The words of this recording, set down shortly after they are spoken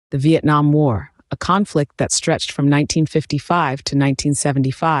The Vietnam War, a conflict that stretched from 1955 to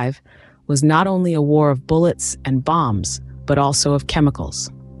 1975, was not only a war of bullets and bombs, but also of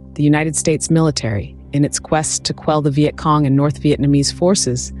chemicals. The United States military, in its quest to quell the Viet Cong and North Vietnamese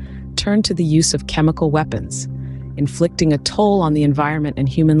forces, turned to the use of chemical weapons, inflicting a toll on the environment and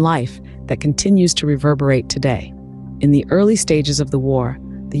human life that continues to reverberate today. In the early stages of the war,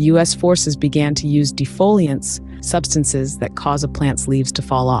 the U.S. forces began to use defoliants, substances that cause a plant's leaves to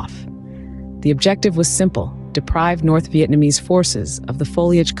fall off. The objective was simple: deprive North Vietnamese forces of the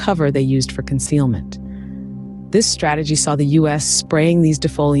foliage cover they used for concealment. This strategy saw the U.S. spraying these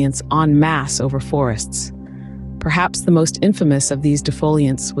defoliants en masse over forests. Perhaps the most infamous of these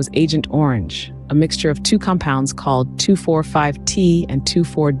defoliants was Agent Orange, a mixture of two compounds called 2,4,5-T and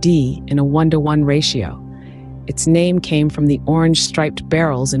 2,4-D in a 1-to-1 ratio. Its name came from the orange-striped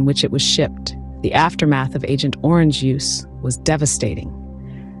barrels in which it was shipped. The aftermath of Agent Orange use was devastating.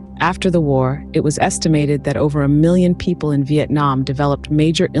 After the war, it was estimated that over 1 million people in Vietnam developed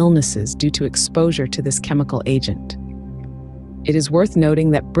major illnesses due to exposure to this chemical agent. It is worth noting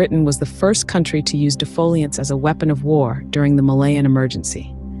that Britain was the first country to use defoliants as a weapon of war during the Malayan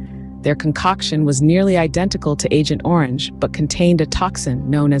Emergency. Their concoction was nearly identical to Agent Orange, but contained a toxin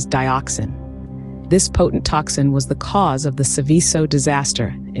known as dioxin. This potent toxin was the cause of the Seveso disaster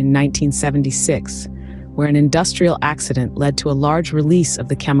in 1976, where an industrial accident led to a large release of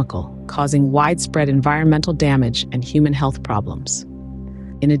the chemical, causing widespread environmental damage and human health problems.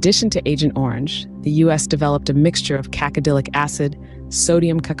 In addition to Agent Orange, the U.S. developed a mixture of cacodyllic acid,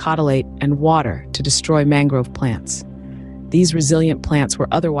 sodium cacodylate, and water to destroy mangrove plants. These resilient plants were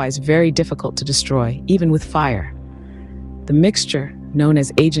otherwise very difficult to destroy, even with fire. The mixture, known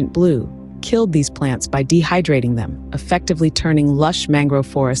as Agent Blue, killed these plants by dehydrating them, effectively turning lush mangrove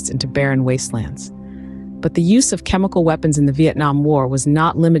forests into barren wastelands. But the use of chemical weapons in the Vietnam War was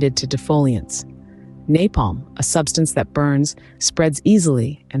not limited to defoliants. Napalm, a substance that burns, spreads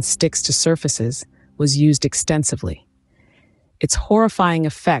easily, and sticks to surfaces, was used extensively. Its horrifying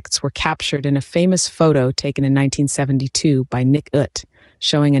effects were captured in a famous photo taken in 1972 by Nick Ut,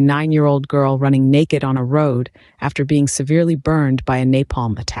 showing a 9-year-old girl running naked on a road after being severely burned by a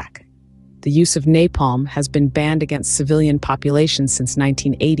napalm attack. The use of napalm has been banned against civilian populations since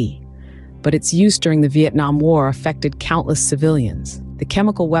 1980, but its use during the Vietnam War affected countless civilians. The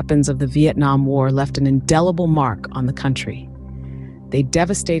chemical weapons of the Vietnam War left an indelible mark on the country. They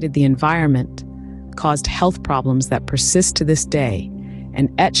devastated the environment, caused health problems that persist to this day, and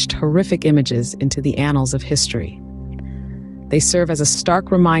etched horrific images into the annals of history. They serve as a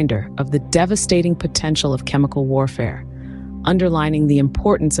stark reminder of the devastating potential of chemical warfare, underlining the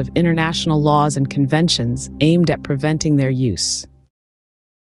importance of international laws and conventions aimed at preventing their use.